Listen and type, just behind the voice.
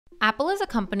Apple is a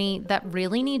company that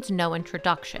really needs no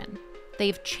introduction.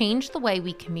 They've changed the way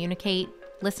we communicate,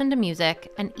 listen to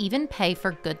music, and even pay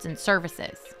for goods and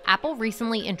services. Apple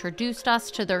recently introduced us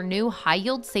to their new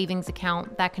high-yield savings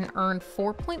account that can earn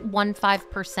 4.15%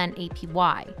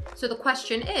 APY. So the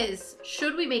question is,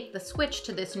 should we make the switch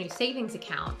to this new savings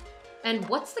account? And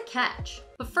what's the catch?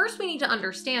 But first we need to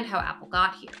understand how Apple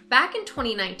got here. Back in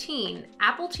 2019,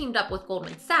 Apple teamed up with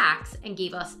Goldman Sachs and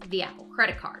gave us the Apple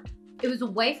credit card. It was a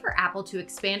way for Apple to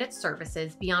expand its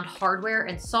services beyond hardware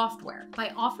and software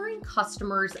by offering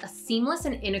customers a seamless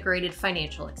and integrated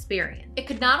financial experience. It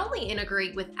could not only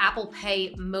integrate with Apple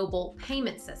Pay mobile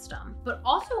payment system, but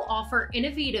also offer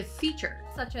innovative features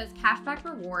such as cashback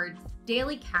rewards,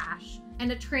 daily cash,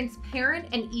 and a transparent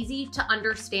and easy to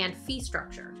understand fee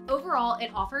structure. Overall, it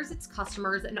offers its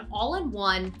customers an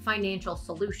all-in-one financial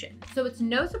solution. So it's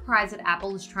no surprise that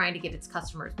Apple is trying to give its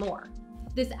customers more.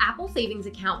 This Apple savings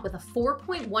account with a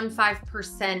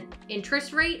 4.15%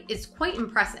 interest rate is quite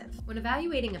impressive. When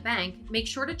evaluating a bank, make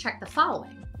sure to check the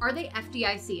following. Are they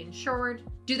FDIC insured?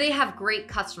 Do they have great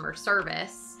customer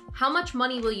service? How much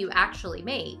money will you actually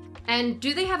make? And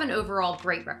do they have an overall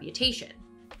great reputation?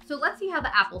 So let's see how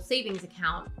the Apple savings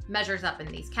account measures up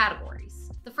in these categories.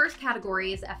 The first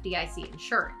category is FDIC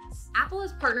insurance. Apple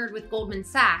has partnered with Goldman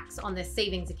Sachs on this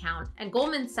savings account, and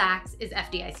Goldman Sachs is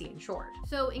FDIC insured.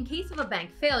 So in case of a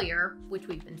bank failure, which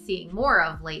we've been seeing more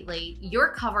of lately, you're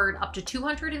covered up to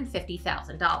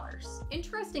 $250,000.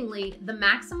 Interestingly, the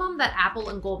maximum that Apple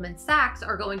and Goldman Sachs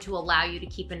are going to allow you to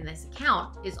keep in this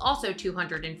account is also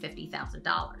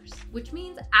 $250,000, which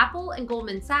means Apple and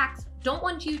Goldman Sachs don't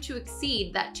want you to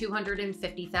exceed that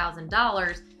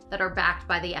 $250,000 that are backed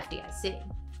by the FDIC.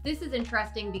 This is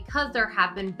interesting because there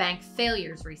have been bank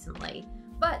failures recently,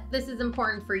 but this is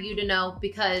important for you to know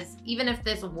because even if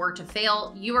this were to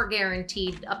fail, you are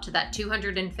guaranteed up to that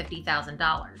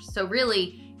 $250,000. So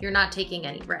really, you're not taking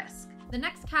any risk. The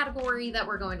next category that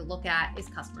we're going to look at is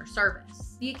customer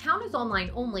service. The account is online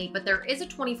only, but there is a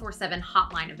 24/7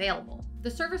 hotline available.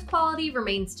 The service quality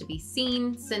remains to be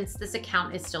seen since this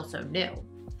account is still so new.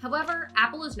 However,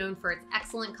 Apple is known for its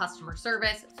excellent customer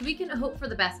service, so we can hope for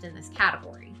the best in this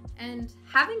category. And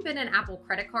having been an Apple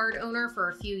credit card owner for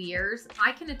a few years,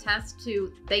 I can attest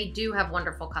to they do have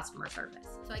wonderful customer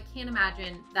service. So I can't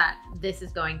imagine that this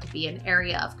is going to be an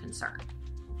area of concern.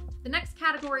 The next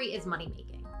category is money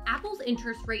making. Apple's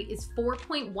interest rate is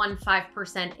 4.15%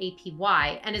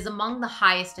 APY and is among the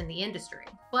highest in the industry.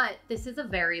 But this is a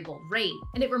variable rate,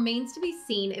 and it remains to be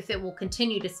seen if it will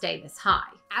continue to stay this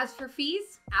high. As for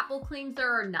fees, Apple claims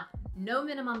there are none. No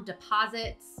minimum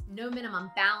deposits, no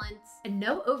minimum balance, and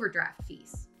no overdraft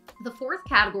fees. The fourth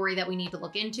category that we need to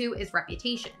look into is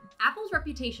reputation. Apple's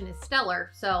reputation is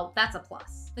stellar, so that's a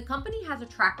plus. The company has a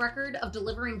track record of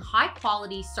delivering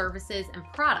high-quality services and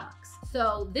products,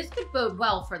 so this could bode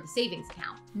well for the savings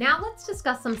account. Now let's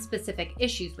discuss some specific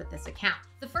issues with this account.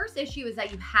 The first issue is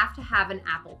that you have to have an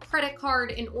Apple credit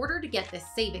card in order to get this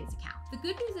savings account. The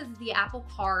good news is the Apple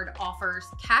Card offers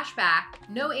cash back,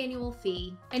 no annual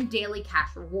fee, and daily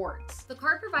cash rewards. The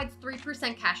card provides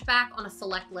 3% cash back on a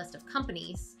select list of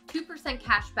companies, 2%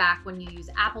 cash back when you use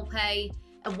Apple Pay,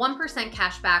 and 1%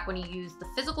 cash back when you use the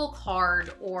physical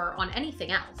card or on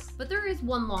anything else. But there is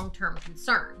one long-term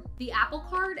concern. The Apple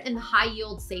Card and the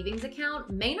high-yield savings account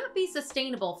may not be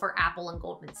sustainable for Apple and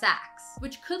Goldman Sachs,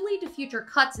 which could lead to future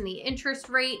cuts in the interest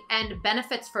rate and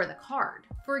benefits for the card.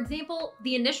 For example,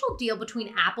 the initial deal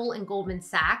between Apple and Goldman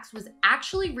Sachs was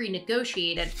actually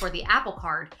renegotiated for the Apple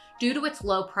Card due to its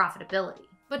low profitability.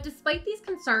 But despite these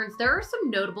concerns, there are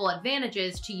some notable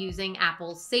advantages to using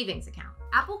Apple's savings account.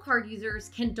 Apple Card users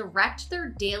can direct their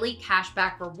daily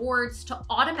cashback rewards to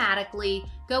automatically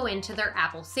go into their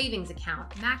Apple savings account,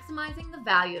 maximizing the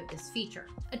value of this feature.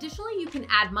 Additionally, you can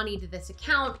add money to this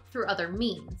account through other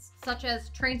means, such as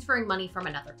transferring money from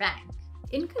another bank.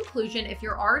 In conclusion, if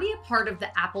you're already a part of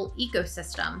the Apple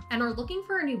ecosystem and are looking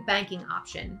for a new banking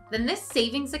option, then this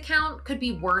savings account could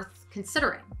be worth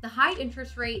considering. The high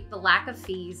interest rate, the lack of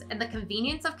fees, and the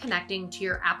convenience of connecting to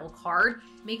your Apple Card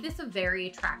make this a very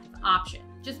attractive option.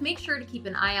 Just make sure to keep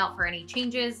an eye out for any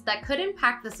changes that could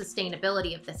impact the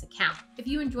sustainability of this account. If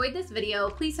you enjoyed this video,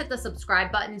 please hit the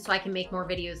subscribe button so I can make more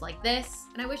videos like this.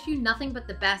 And I wish you nothing but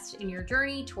the best in your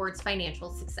journey towards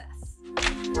financial success.